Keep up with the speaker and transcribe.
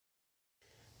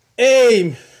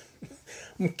Hey,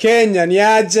 Mkenya ni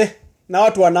aje? Na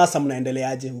watu wa NASA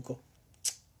mnaendeleaje huko?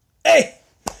 Hey,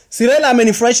 si Raila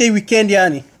amenifurahisha hii weekend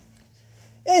yani.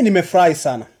 Hey, nimefurahi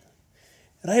sana.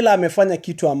 Raila amefanya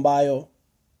kitu ambayo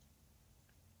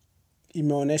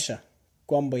imeonesha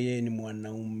kwamba yeye ni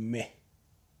mwanaume.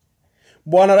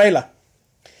 Bwana Raila,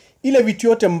 ile vitu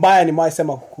yote mbaya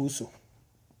nimewaisema kukuhusu,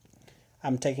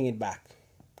 I'm taking it back.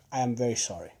 I am very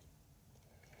sorry.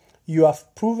 You have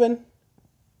proven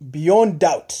beyond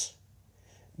doubt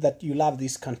that you love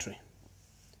this country.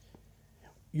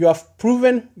 You have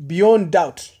proven beyond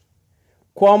doubt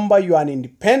kwamba you are an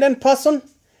independent person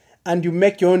and you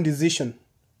make your own decision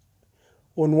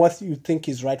on what you think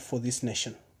is right for this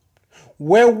nation.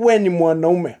 Wewe ni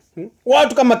mwanaume.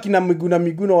 Watu kama kina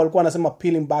Miguna walikuwa wanasema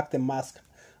peeling back the mask.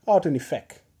 Watu ni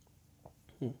fake.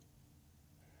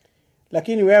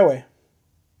 Lakini wewe,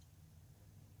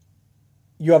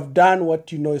 you have done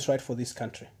what you know is right for this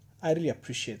country. I really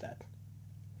appreciate that.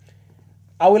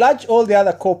 I will urge all the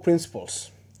other core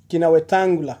principles, kina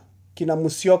Wetangula, kina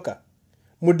Musyoka,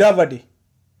 Mudavadi,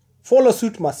 follow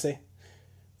suit, Mase.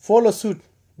 Follow suit.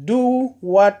 Do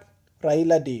what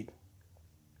Raila did.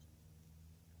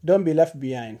 Don't be left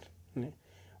behind.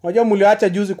 Wajua muliacha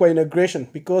juzi kwa inauguration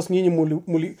because nyinyi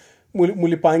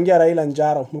mulipangia Raila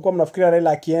njaro. Mlikuwa mnafikiria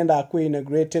Raila akienda akuwe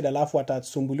inaugurated alafu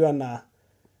atasumbuliwa na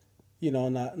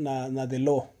na the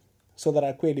law so that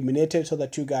akuwe eliminated so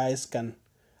that you guys can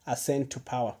ascend to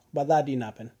power. But that didn't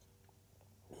happen.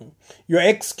 Your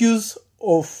excuse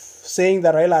of saying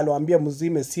that Raila aliwaambia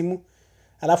mzime simu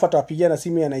alafu atawapigia na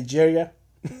simu ya Nigeria.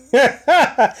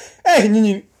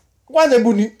 Nyinyi kwanza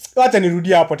hebu acha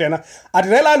nirudie hapo tena. Ati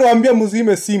Raila aliwaambia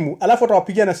mzime simu alafu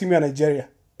atawapigia na simu ya Nigeria.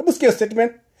 Hebu sikia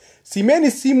statement.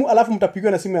 Simeni simu alafu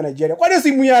mtapigiwa na simu ya Nigeria. Kwani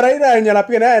simu ya Raila yenye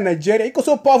anapiga na ya Nigeria iko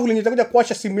so powerful yenye itakuja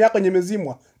kuwasha simu yako yenye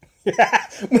imezimwa?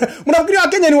 Mnafikiria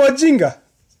Wakenya ni wajinga?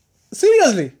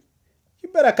 Seriously?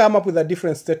 You better come up with a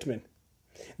different statement.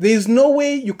 There is no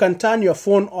way you can turn your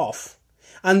phone off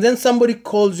and then somebody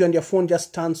calls you and your phone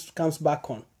just comes back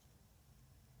on.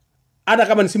 Hata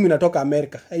kama ni simu inatoka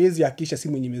Amerika, haiwezi hakisha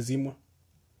simu yenye imezimwa.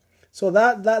 So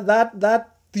that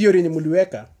theory yenye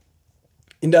mliweka,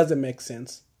 it doesn't make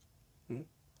sense.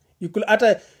 You could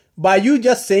by you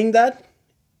just saying that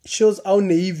shows how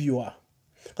naive you are.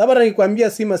 Kama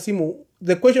nikwambia simu,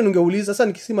 the question ungeuliza sasa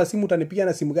nikisema simu utanipigia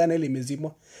na simu gani ile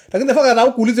imezimwa. Lakini the fact that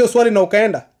haukuuliza hiyo swali na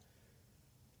ukaenda.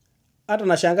 Hata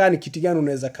nashangaa ni kiti gani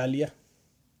unaweza kalia.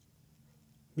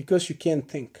 Because you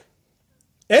can't think.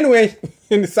 Anyway,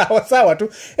 ni sawa tu.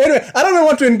 Anyway, I don't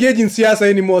want to engage in siasa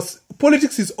anymore.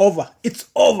 Politics is over. It's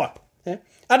over.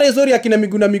 Hata historia kina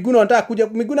Miguna wanataka kuja.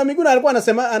 Miguna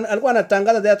alikuwa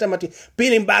anatangaza the time ati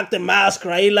peeling back the mask,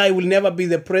 Raila will never be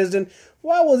the president.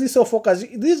 Why was he so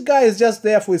focused? This guy is just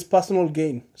there for his personal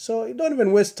gain. So you don't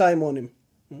even waste time on him.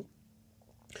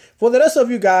 For the rest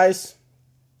of you guys,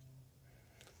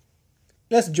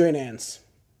 let's join hands.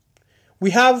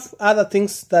 We have other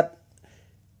things that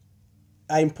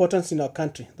are important in our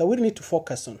country that we need to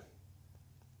focus on.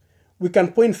 We can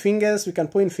point fingers,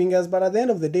 but at the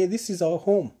end of the day, this is our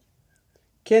home.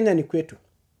 Kenya ni kwetu.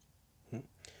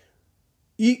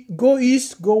 Go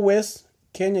east, go west,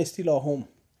 Kenya is still our home.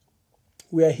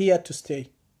 We are here to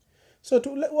stay. So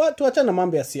tuachana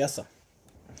mambo ya siasa.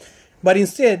 But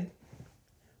instead,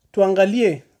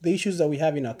 tuangalie the issues that we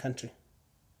have in our country.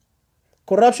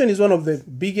 Corruption is one of the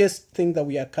biggest things that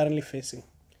we are currently facing.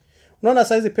 Unaona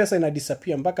saizi pesa ina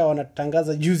disappear mpaka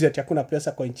wanatangaza juzi ati hakuna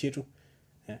pesa kwa nchi yetu.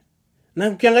 Na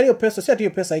ukiangalia pesa, si ati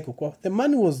hiyo pesa haiko kwa. The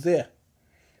money was there.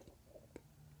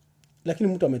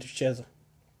 Lakini mtu ametucheza.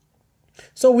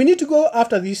 So we need to go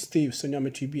after these thieves wenye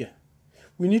wametuibia.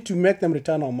 We need to make them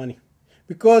return our money.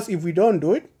 Because if we don't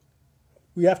do it,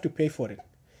 we have to pay for it.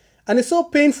 And it's so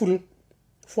painful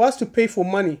for us to pay for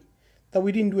money that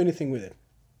we didn't do anything with it.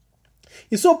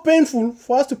 It's so painful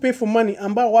for us to pay for money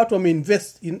ambao watu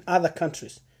wameinvest in other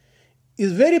countries.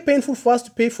 It's very painful for us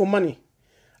to pay for money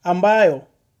ambayo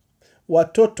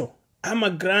watoto ama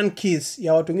grandkids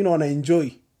ya watu wengine wana enjoy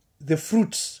the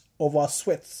fruits of our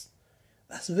sweats.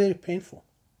 That's very painful.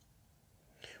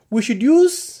 We should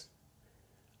use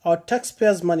our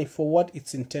taxpayers' money for what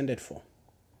it's intended for.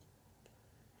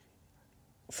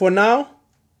 For now,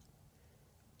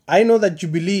 I know that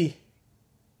Jubilee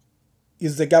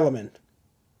is the government.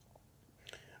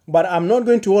 But I'm not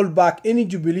going to hold back any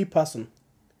Jubilee person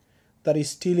that is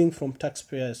stealing from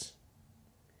taxpayers.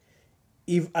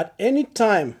 If at any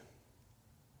time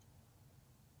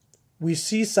we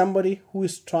see somebody who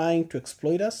is trying to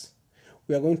exploit us,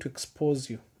 we are going to expose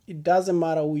you. It doesn't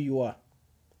matter who you are.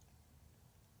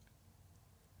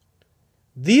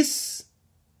 This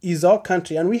is our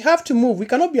country, and we have to move. We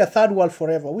cannot be a third world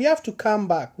forever. We have to come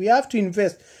back. We have to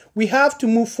invest. We have to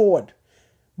move forward.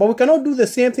 But we cannot do the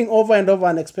same thing over and over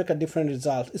and expect a different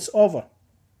result. It's over.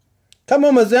 Kama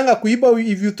umezoea kuiba,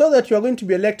 if you thought that you are going to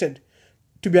be elected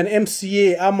to be an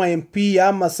MCA, ama MP,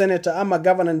 ama senator, ama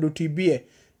governor and UTBA,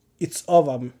 it's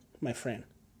over, my friend.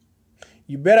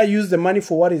 You better use the money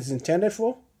for what it's intended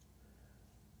for,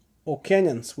 or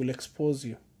Kenyans will expose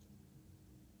you.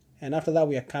 And after that,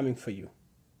 we are coming for you.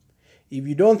 If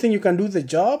you don't think you can do the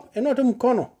job, and not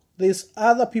mkono, there's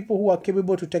other people who are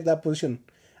capable to take that position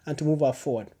and to move us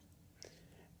forward.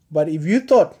 But if you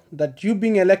thought that you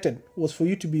being elected was for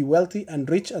you to be wealthy and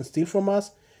rich and steal from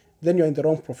us, then you're in the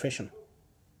wrong profession.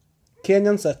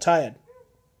 Kenyans are tired.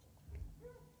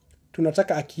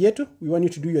 Tunataka haki yetu. We want you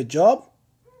to do your job,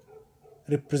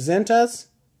 represent us,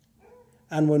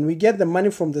 and when we get the money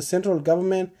from the central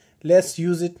government, let's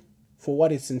use it for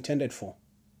what it's intended for.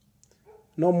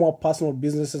 No more personal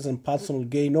businesses and personal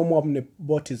gain. No more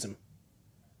nepotism.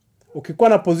 Ukikuwa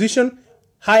na position,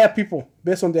 hire people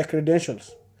based on their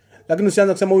credentials. Lakini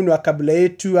usianza kusema huyu ni wa kabila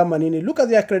yetu ama nini. Look at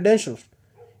their credentials.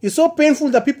 It's so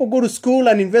painful that people go to school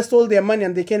and invest all their money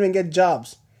and they can't even get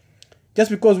jobs.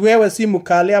 Just because wewe si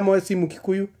Mukale ama wewe si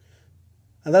Mukikuyu.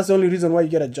 And that's the only reason why you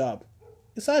get a job.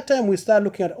 It's our time we start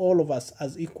looking at all of us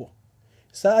as equal.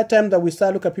 It's our time that we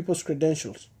start looking at people's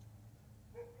credentials.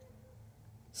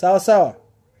 Sawa sawa.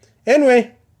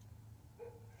 Anyway,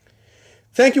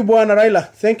 thank you, Bwana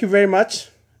Raila. Thank you very much.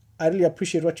 I really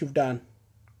appreciate what you've done.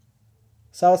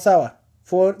 Sawa sawa.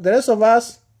 For the rest of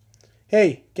us,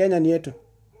 hey, Kenya ni yetu.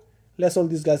 Let's hold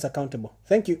these guys accountable.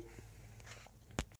 Thank you.